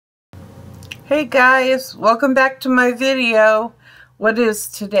Hey guys, welcome back to my video. What is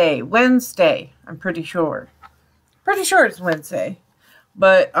today? Wednesday, I'm pretty sure. Pretty sure it's Wednesday.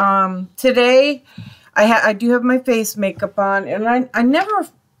 But today I do have my face makeup on, and I never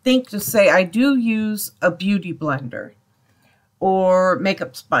think to say I do use a beauty blender or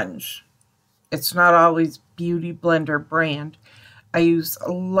makeup sponge. It's not always Beauty Blender brand. I use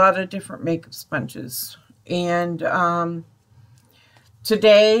a lot of different makeup sponges. And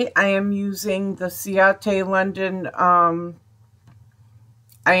today I am using the CIATE London I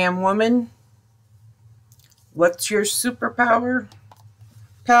Am Woman. What's Your Superpower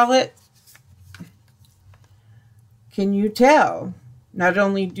palette. Can you tell? Not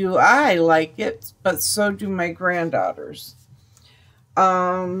only do I like it, but so do my granddaughters.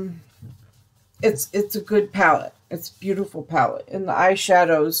 It's a good palette. It's a beautiful palette. And the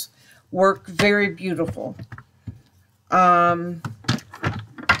eyeshadows work very beautiful.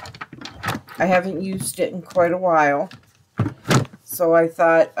 I haven't used it in quite a while, so I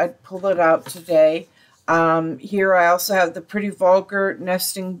thought I'd pull it out today. Here I also have the Pretty Vulgar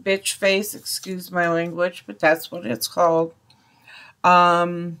Nesting Bitch Face. Excuse my language, but that's what it's called.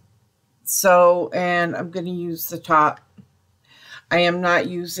 And I'm going to use the top. I am not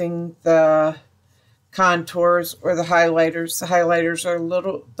using the contours or the highlighters. The highlighter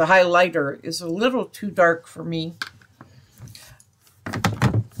is a little too dark for me.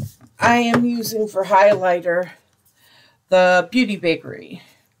 I am using for highlighter the Beauty Bakerie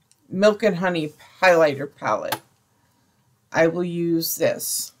Milk and Honey highlighter palette. I will use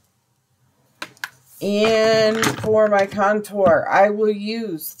this. And for my contour, I will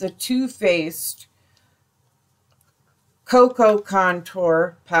use the Too Faced Cocoa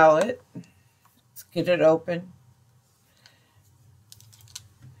Contour palette. Let's get it open.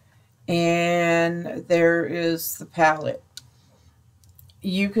 And there is the palette.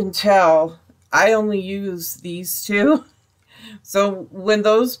 You can tell I only use these two. So when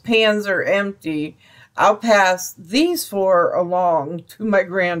those pans are empty, I'll pass these four along to my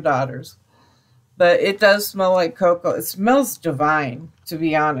granddaughters. But it does smell like cocoa. It smells divine, to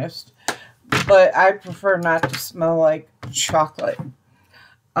be honest. But I prefer not to smell like chocolate.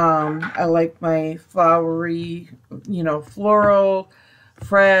 I like my flowery, floral,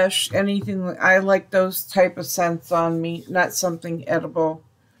 fresh, anything. I like those type of scents on me, not something edible.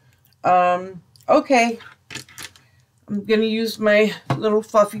 Okay. I'm going to use my little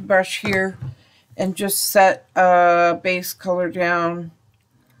fluffy brush here and just set a base color down.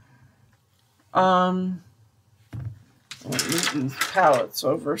 Let me move these palettes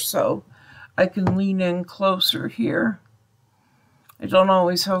over so I can lean in closer here. I don't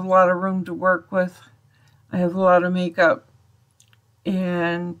always have a lot of room to work with. I have a lot of makeup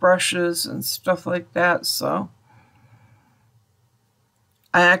and brushes and stuff like that, so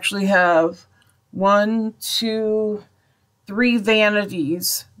I actually have 1, 2, 3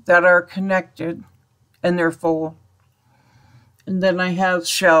 vanities that are connected and they're full. And then I have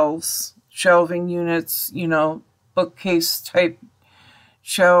shelving units, bookcase type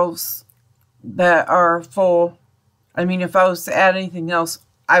shelves that are full. I mean, if I was to add anything else,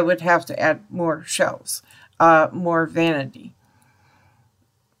 I would have to add more shelves, more vanity.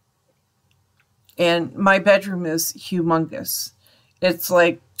 And my bedroom is humongous. It's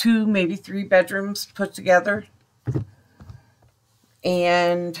like 2, maybe 3 bedrooms put together.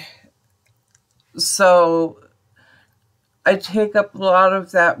 And so I take up a lot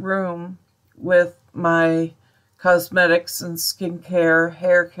of that room with my cosmetics and skincare,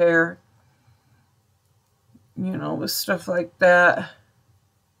 hair care, with stuff like that.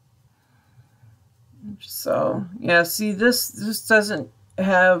 So, yeah, see, this doesn't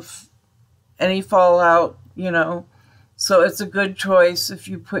have any fallout, so it's a good choice if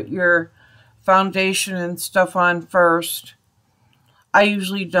you put your foundation and stuff on first. I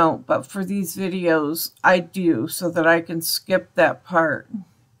usually don't, but for these videos, I do, so that I can skip that part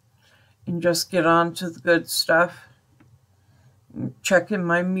and just get on to the good stuff. Check in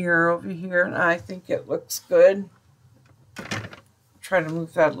my mirror over here, and I think it looks good. Try to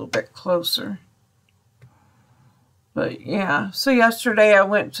move that a little bit closer. But yeah, so yesterday I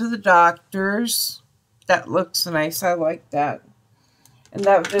went to the doctor's. That looks nice. I like that. And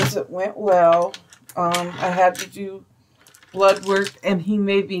that visit went well. I had to do blood work, and he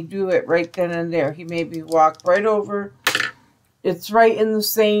made me do it right then and there. He made me walk right over. It's right in the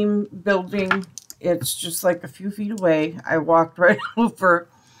same building. It's just like a few feet away. I walked right over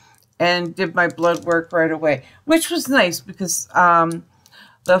and did my blood work right away, which was nice because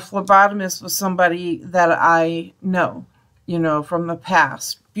the phlebotomist was somebody that I know, from the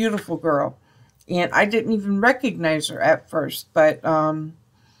past. Beautiful girl. And I didn't even recognize her at first, but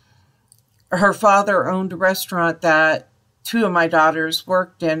her father owned a restaurant that two of my daughters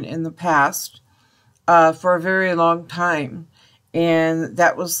worked in the past for a very long time. And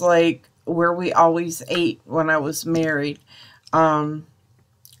that was like where we always ate when I was married.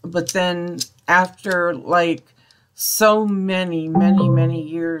 But then after like so many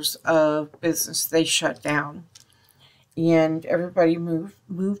years of business, they shut down and everybody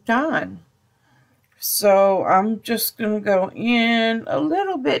moved on. So I'm just going to go in a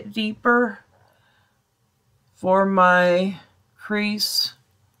little bit deeper for my crease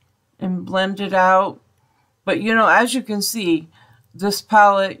and blend it out. But, you know, as you can see, this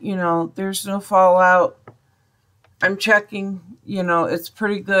palette, you know, there's no fallout. I'm checking, you know, it's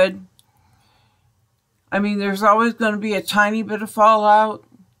pretty good. I mean, there's always going to be a tiny bit of fallout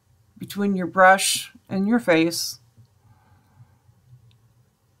between your brush and your face.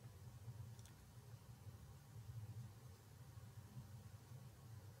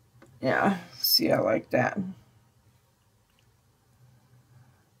 Yeah, see, I like that.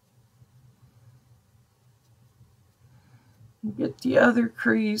 Get the other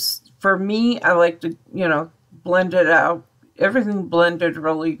crease. For me, I like to, you know, blend it out. Everything blended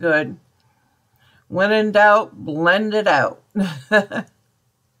really good. When in doubt, blend it out.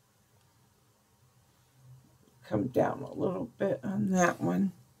 Come down a little bit on that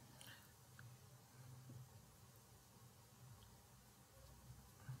one.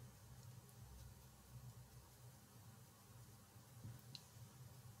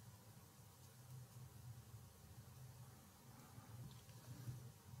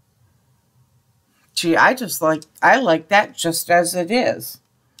 Gee, I like that just as it is.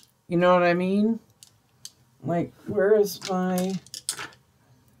 You know what I mean? Like, where is my...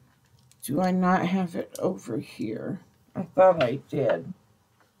 Do I not have it over here? I thought I did.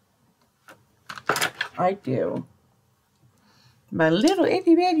 I do. My little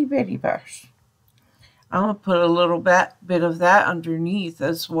itty bitty brush. I'm going to put a little bit of that underneath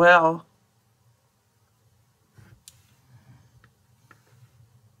as well.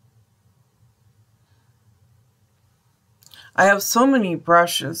 I have so many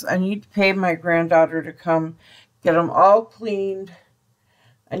brushes. I need to pay my granddaughter to come get them all cleaned.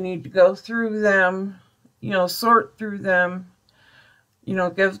 I need to go through them, you know, sort through them, you know,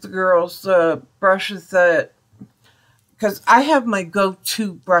 give the girls the brushes that, because I have my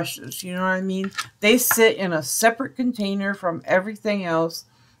go-to brushes, you know what I mean? They sit in a separate container from everything else.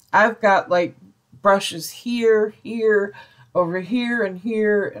 I've got like brushes here, over here,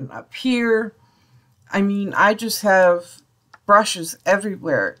 and up here. I mean, I just have brushes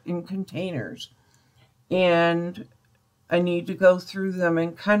everywhere in containers. And I need to go through them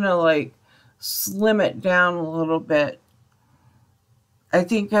and kind of like slim it down a little bit. I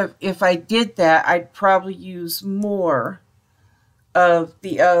think if I did that, I'd probably use more of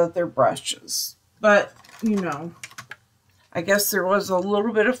the other brushes. But, you know, I guess there was a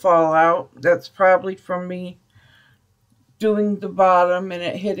little bit of fallout. That's probably from me doing the bottom and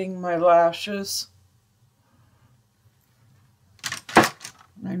it hitting my lashes.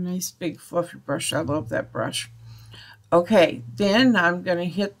 My nice big fluffy brush. I love that brush. Okay, then I'm going to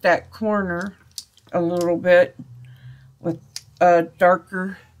hit that corner a little bit with a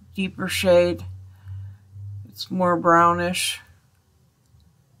darker, deeper shade. It's more brownish.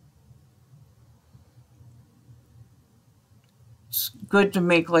 It's good to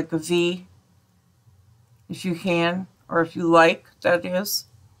make like a V if you can, or if you like, that is.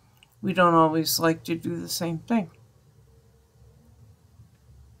 We don't always like to do the same thing.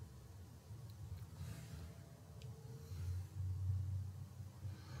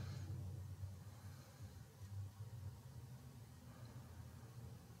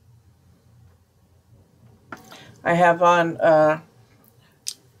 I have on a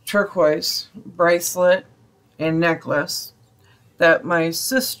turquoise bracelet and necklace that my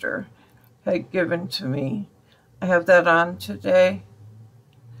sister had given to me. I have that on today.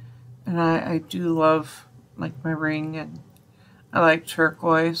 And I do love like my ring, and I like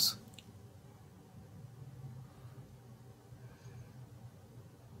turquoise.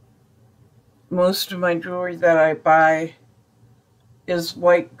 Most of my jewelry that I buy is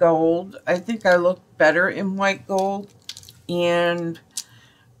white gold. I think I look better in white gold, and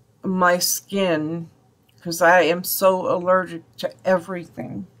my skin, because I am so allergic to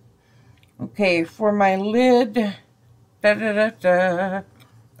everything. Okay, for my lid,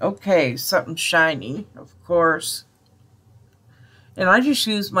 okay, something shiny, of course. And I just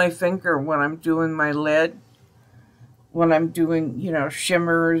use my finger when I'm doing my lid, when I'm doing, you know,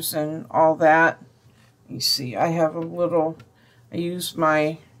 shimmers and all that. You see, I have a little,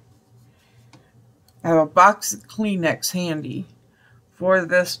 I have a box of Kleenex handy for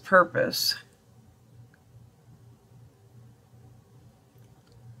this purpose.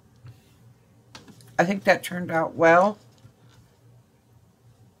 I think that turned out well.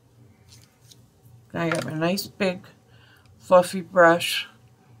 I have a nice big fluffy brush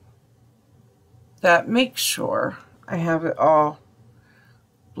that makes sure I have it all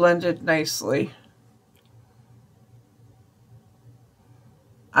blended nicely.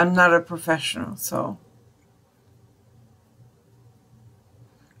 I'm not a professional, so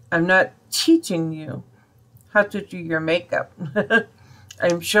I'm not teaching you how to do your makeup.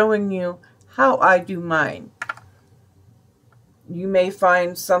 I'm showing you how I do mine. You may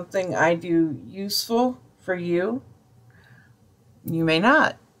find something I do useful for you. You may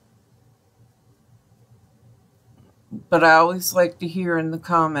not. But I always like to hear in the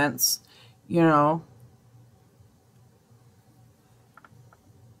comments, you know.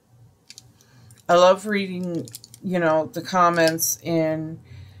 I love reading, you know, the comments and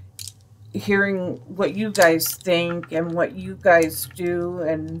hearing what you guys think and what you guys do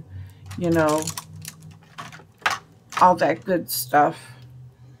and, you know, all that good stuff.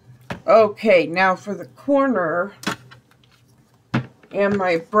 Okay, now for the corner and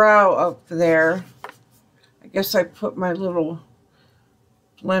my brow up there, I guess I put my little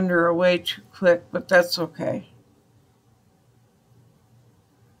blender away too quick, but that's okay.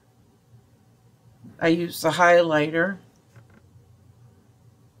 I use the highlighter.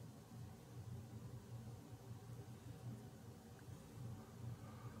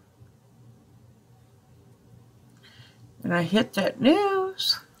 And I hit that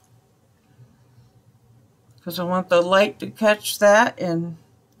nose because I want the light to catch that. And,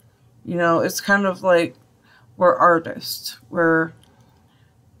 you know, it's kind of like we're artists. We're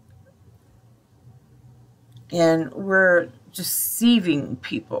deceiving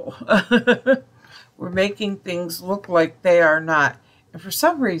people. We're making things look like they are not. And for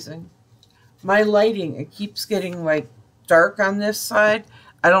some reason, my lighting, it keeps getting like dark on this side.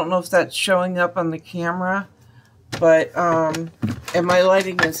 I don't know if that's showing up on the camera. But, and my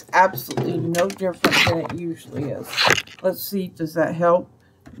lighting is absolutely no different than it usually is. Let's see, does that help?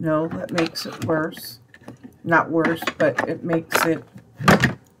 No, that makes it worse. Not worse, but it makes it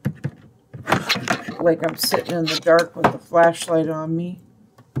like I'm sitting in the dark with the flashlight on me.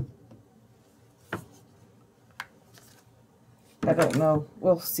 I don't know.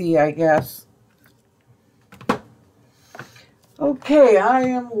 We'll see, I guess. Okay, I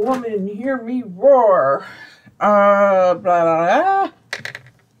am a woman. Hear me roar. Blah, blah, blah.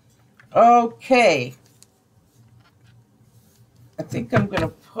 Okay. I think I'm going to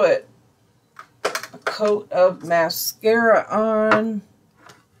put a coat of mascara on.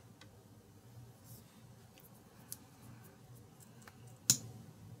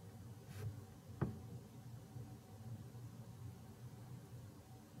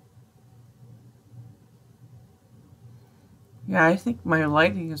 Yeah, I think my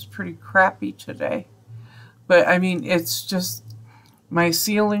lighting is pretty crappy today. But, I mean, it's just my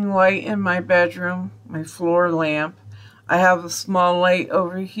ceiling light in my bedroom, my floor lamp. I have a small light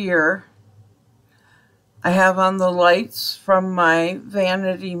over here. I have on the lights from my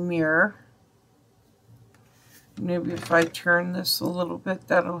vanity mirror. Maybe if I turn this a little bit,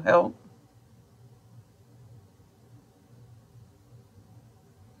 that'll help.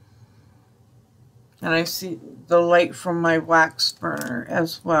 And I see the light from my wax burner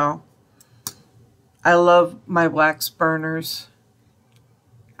as well. I love my wax burners.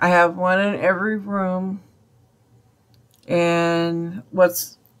 I have one in every room. And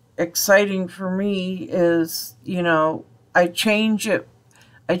what's exciting for me is, you know, I change it.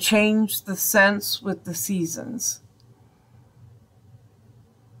 I change the scents with the seasons.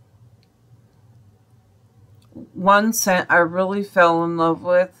 One scent I really fell in love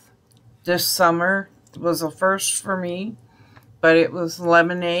with this summer. It was a first for me, but it was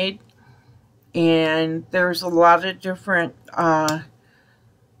lemonade. And there's a lot of different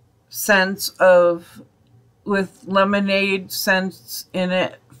scents with lemonade scents in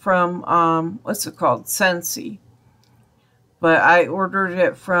it from, what's it called? Scentsy. But I ordered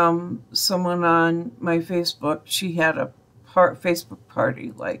it from someone on my Facebook. She had a Facebook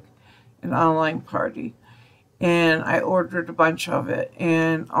party, like an online party. And I ordered a bunch of it.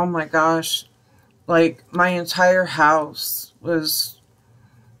 And oh my gosh, like my entire house was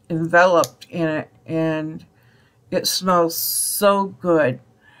enveloped in it, and it smells so good.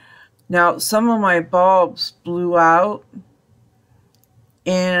 Now, some of my bulbs blew out,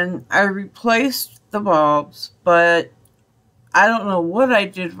 and I replaced the bulbs, but I don't know what I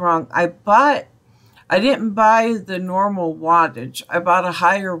did wrong. I didn't buy the normal wattage. I bought a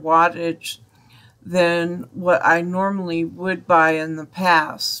higher wattage than what I normally would buy in the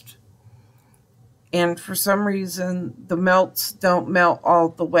past. And for some reason, the melts don't melt all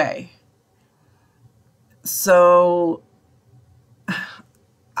the way. So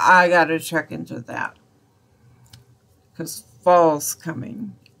I got to check into that, because fall's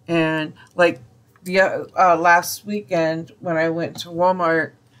coming. And like the last weekend when I went to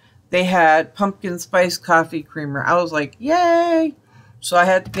Walmart, they had pumpkin spice coffee creamer. I was like, yay! So I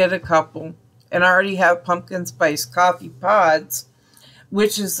had to get a couple. And I already have pumpkin spice coffee pods,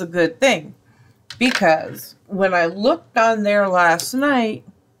 which is a good thing. Because when I looked on there last night,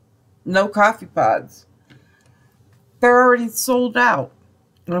 no coffee pods. They're already sold out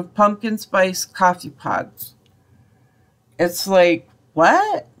of pumpkin spice coffee pods. It's like,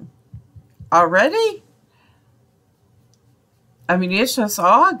 what? Already? I mean, it's just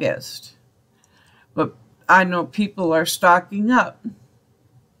August. But I know people are stocking up.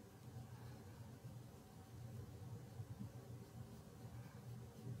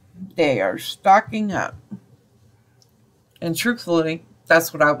 They are stocking up. And truthfully,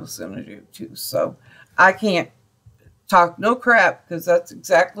 that's what I was going to do too. So I can't talk no crap, because that's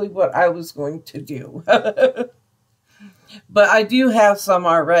exactly what I was going to do. But I do have some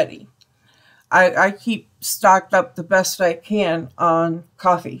already. I keep stocked up the best I can on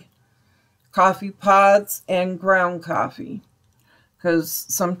coffee. Coffee pods and ground coffee. Because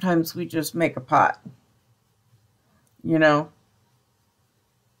sometimes we just make a pot. You know?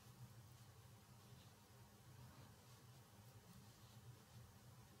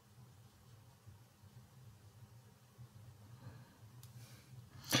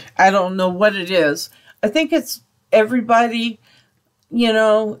 I don't know what it is. I think it's everybody, you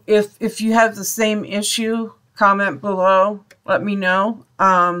know, if you have the same issue, comment below, let me know.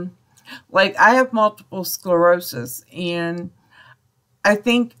 Like, I have multiple sclerosis, and I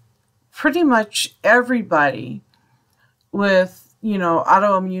think pretty much everybody with, you know,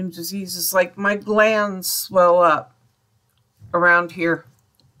 autoimmune diseases, like my glands swell up around here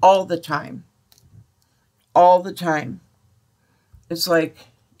all the time. All the time. It's like,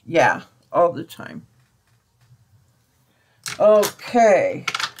 yeah, all the time. Okay.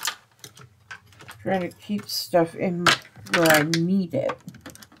 Trying to keep stuff in where I need it.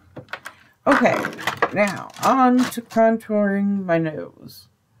 Okay, now on to contouring my nose.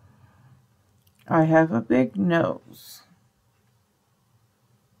 I have a big nose.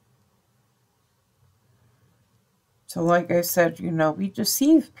 So like I said, you know, we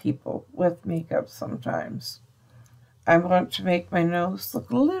deceive people with makeup sometimes. I want to make my nose look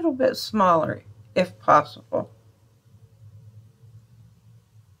a little bit smaller, if possible.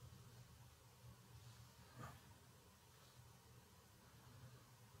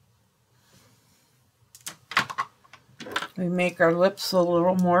 We make our lips a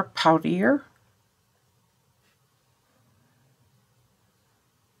little more poutier.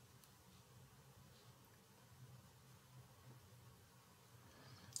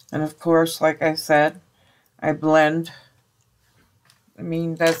 And of course, like I said, I blend. I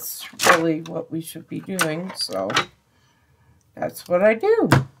mean, that's really what we should be doing, so that's what I do.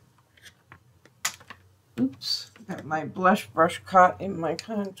 Oops, got my blush brush caught in my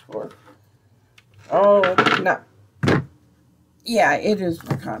contour. Oh, no. Yeah, it is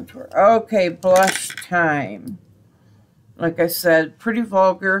my contour. Okay, blush time. Like I said, Pretty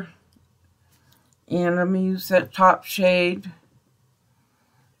Vulgar. And I'm going to use that top shade.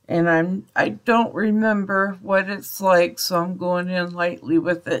 And I don't remember what it's like, so I'm going in lightly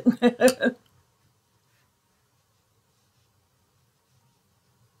with it.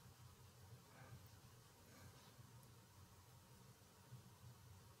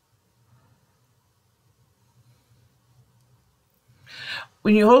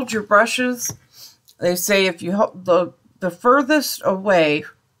 When you hold your brushes, they say if you hold the furthest away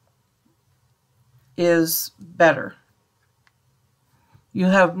is better. You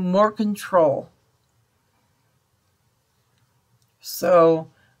have more control. So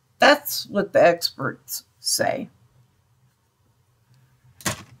that's what the experts say.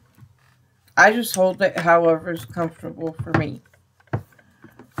 I just hold it however is comfortable for me.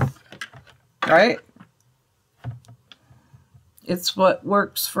 Right? It's what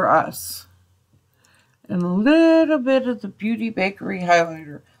works for us. And a little bit of the Beauty Bakerie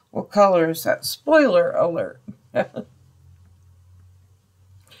highlighter. What color is that? Spoiler alert.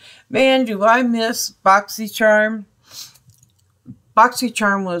 Man, do I miss BoxyCharm.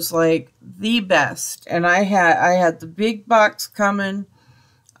 BoxyCharm was like the best. And I had the big box coming.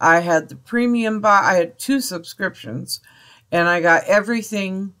 I had the premium box. I had 2 subscriptions. And I got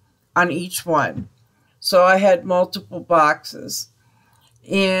everything on each one. So I had multiple boxes.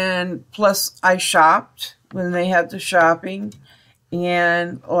 And plus I shopped when they had the shopping,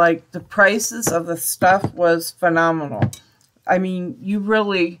 and like the prices of the stuff was phenomenal. I mean, you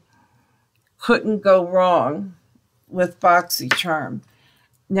really couldn't go wrong with BoxyCharm.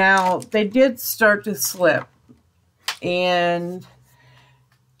 Now, they did start to slip, and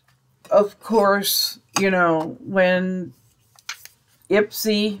of course, you know, when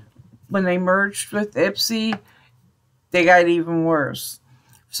they merged with Ipsy, they got even worse.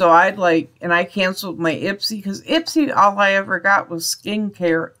 So I canceled my Ipsy, because Ipsy, all I ever got was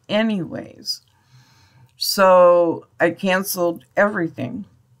skincare anyways. So I canceled everything,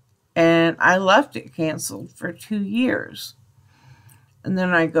 and I left it canceled for 2 years. And then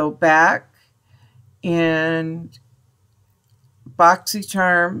I go back, and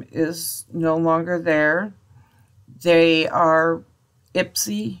BoxyCharm is no longer there. They are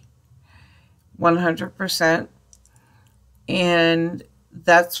Ipsy 100%. And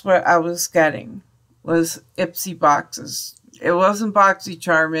that's what I was getting, was Ipsy boxes. It wasn't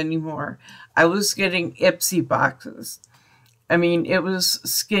BoxyCharm anymore. I was getting Ipsy boxes. I mean, it was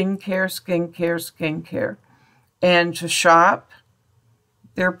skincare, skincare, skincare. And to shop,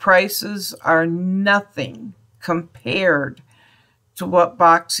 their prices are nothing compared to what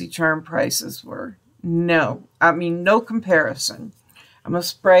BoxyCharm prices were. No. I mean, no comparison. I'm going to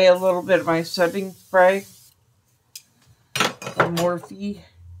spray a little bit of my setting spray. Morphe.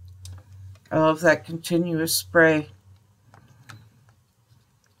 I love that continuous spray.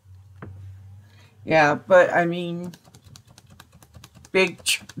 Yeah, but I mean, big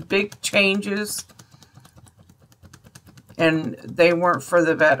changes, and they weren't for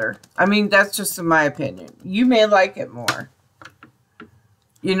the better. I mean, that's just in my opinion. You may like it more.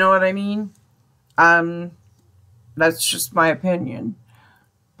 You know what I mean? That's just my opinion.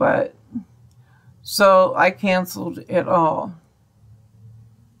 But so I canceled it all.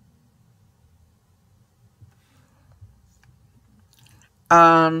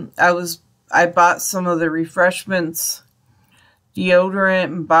 I bought some of the refreshments, deodorant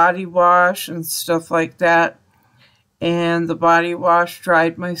and body wash and stuff like that. And the body wash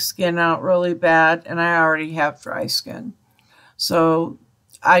dried my skin out really bad, and I already have dry skin. So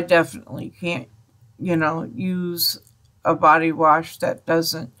I definitely can't, you know, use a body wash that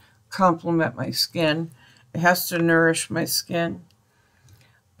doesn't complement my skin. It has to nourish my skin.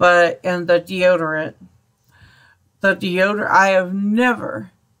 And the deodorant, I have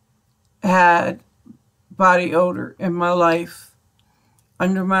never had body odor in my life.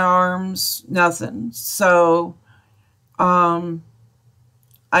 Under my arms, nothing. So I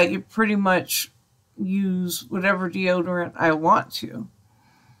can pretty much use whatever deodorant I want to.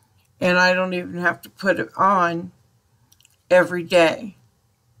 And I don't even have to put it on every day.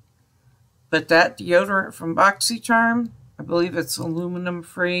 But that deodorant from BoxyCharm, I believe it's aluminum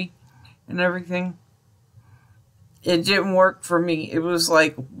free and everything, it didn't work for me. It was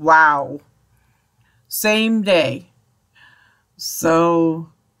like, wow. Same day. So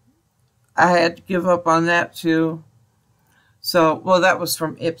I had to give up on that too. So, well, that was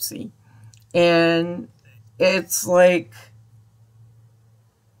from Ipsy. And it's like,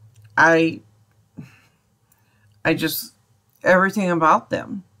 I just, everything about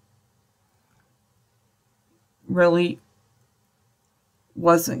them really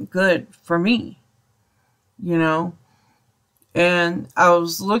wasn't good for me, you know. And I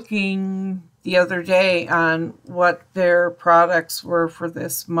was looking the other day on what their products were for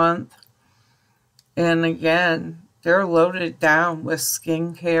this month. And again, they're loaded down with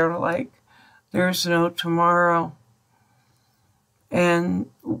skincare like there's no tomorrow. And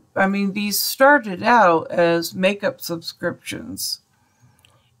I mean, these started out as makeup subscriptions,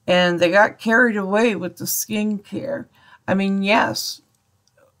 and they got carried away with the skincare. I mean, yes,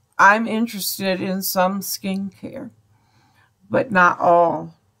 I'm interested in some skincare, but not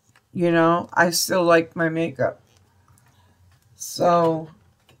all. You know, I still like my makeup. So,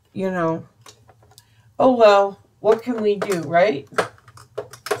 you know, oh well, what can we do, right?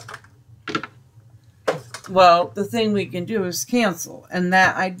 Well, the thing we can do is cancel, and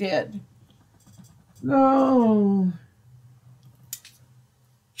that I did. No.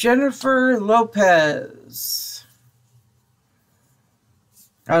 Jennifer Lopez.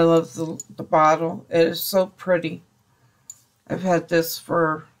 I love the bottle. It is so pretty. I've had this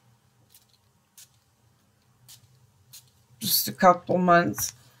for just a couple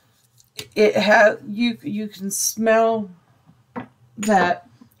months. It has, you can smell that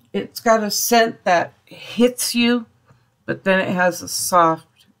it's got a scent that hits you, but then it has a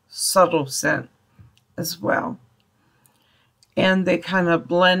soft, subtle scent as well. And they kind of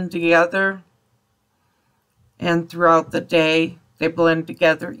blend together, and throughout the day They blend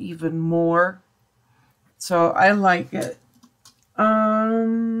together even more. So I like it.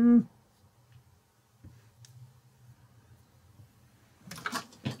 Trying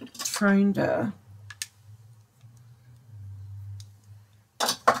to...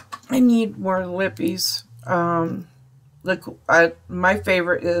 I need more lippies. My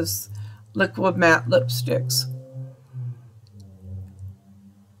favorite is liquid matte lipsticks.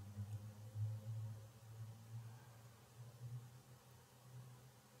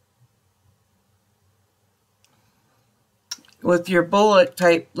 With your bullet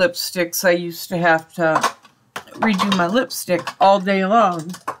type lipsticks, I used to have to redo my lipstick all day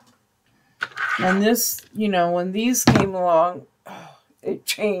long. And this, you know, when these came along, it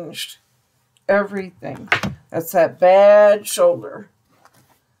changed everything. That's that bad shoulder.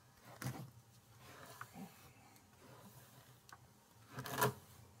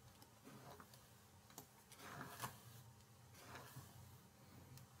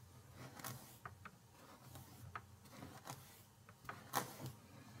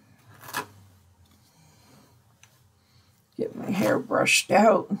 Get my hair brushed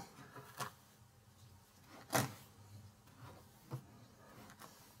out.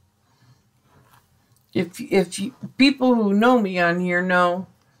 If you, people who know me on here know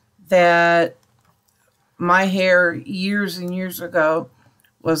that my hair years and years ago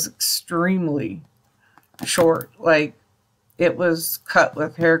was extremely short. Like, it was cut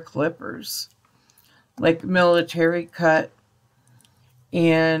with hair clippers, like military cut.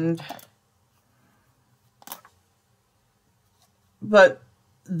 But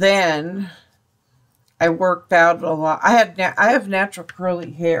then I worked out a lot. I have natural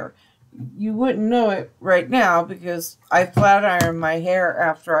curly hair. You wouldn't know it right now because I flat iron my hair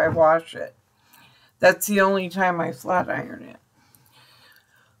after I wash it. That's the only time I flat iron it.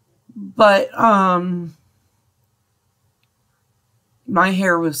 But my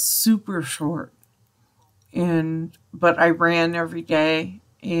hair was super short, but I ran every day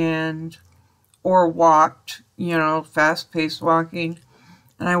or walked, you know, fast-paced walking.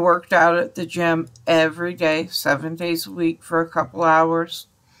 And I worked out at the gym every day, 7 days a week for a couple hours.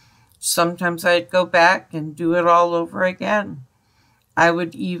 Sometimes I'd go back and do it all over again. I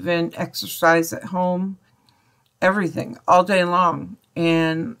would even exercise at home, everything, all day long.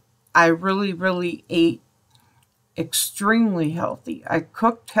 And I really, really ate extremely healthy. I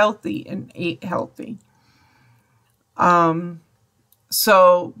cooked healthy and ate healthy.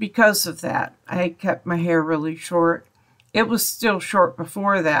 So because of that, I kept my hair really short. It was still short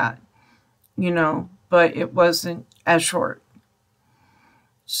before that, you know, but it wasn't as short.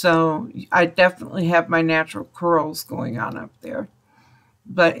 So I definitely have my natural curls going on up there.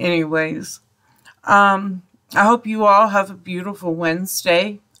 But anyways, I hope you all have a beautiful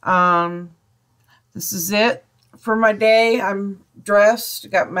Wednesday. This is it for my day. I'm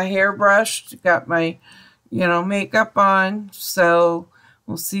dressed, got my hair brushed, got my, you know, makeup on. So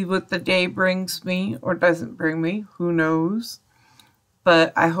we'll see what the day brings me or doesn't bring me. Who knows?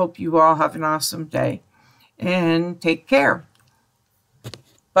 But I hope you all have an awesome day. And take care.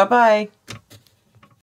 Bye-bye.